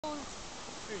Here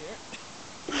you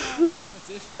are. That's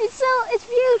it. It's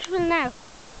beautiful now.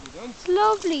 You done? It's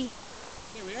lovely.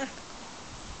 There we are.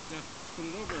 Now, put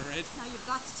it over her head. Now you've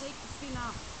got to take the fin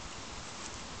off.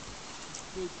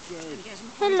 Good bird.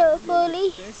 Hello,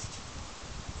 Foalie. Best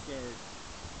bird.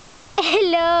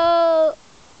 Hello.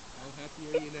 How happy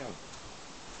are you now?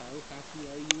 How happy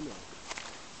are you now?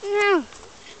 No.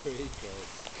 Great girl.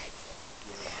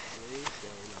 You're a great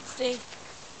girl now. Stay.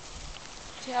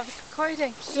 Do you have a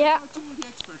recording? Yeah. You're the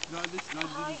expert. No, listen, I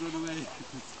didn't run away.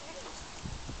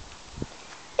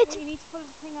 You need to pull the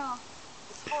thing off.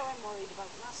 It's her I'm worried about,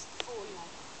 not the Foal now.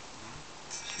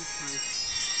 She's fine.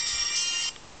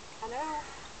 Hello?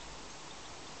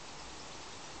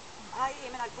 Hi,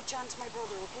 Eamon, I'll put you on to my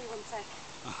brother, okay? 1 sec.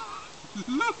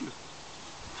 Look!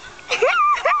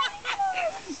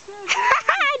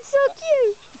 It's so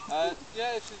cute.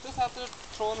 Yeah, she just have to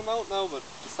throw him out now, but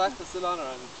the sack is still on her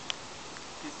and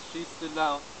she's still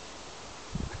down.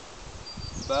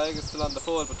 The bag is still on the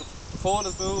foal, but the foal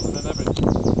is moving and everything.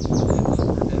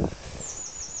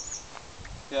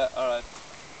 Yeah, alright.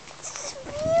 It's a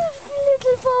beautiful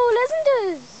little foal, isn't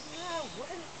it? Yeah, well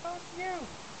done you.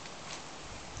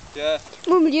 Yeah.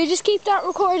 Mum, will you just keep that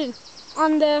recording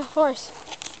on the horse?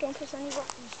 Don't press any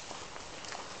buttons.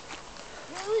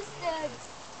 Who's the...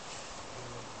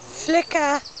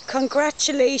 Flica,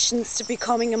 congratulations to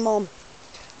becoming a mum.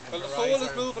 Well, the foal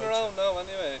is moving around now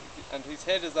anyway, and his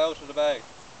head is out of the bag.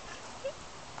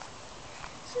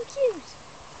 So cute.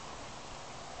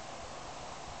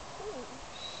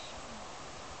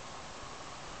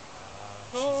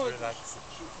 No, it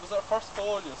was her first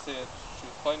foal, you see, and she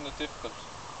was finding it difficult.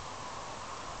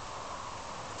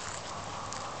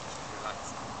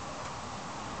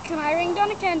 Can I ring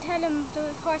Donica and tell him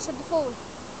the horse had the foal?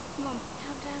 Mum.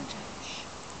 Calm down, Josh.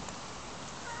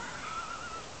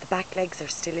 The back legs are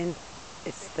still in.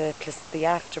 It's the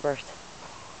afterbirth.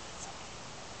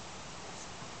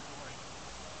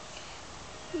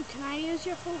 Can I use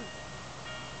your phone?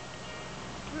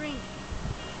 To ring.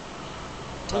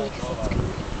 Donica said it's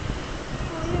coming.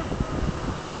 Oh yeah.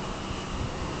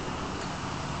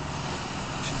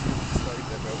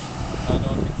 I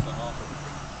don't think so, no.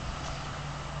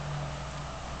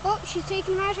 Oh, she's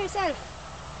taking him out herself.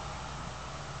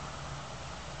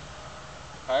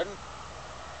 Pardon?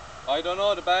 I don't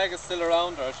know, the bag is still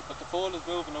around her, but the foal is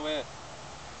moving away.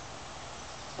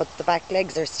 But the back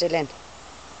legs are still in.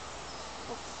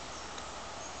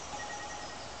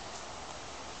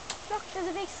 Look, there's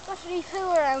a big scuttery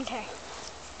poo around her.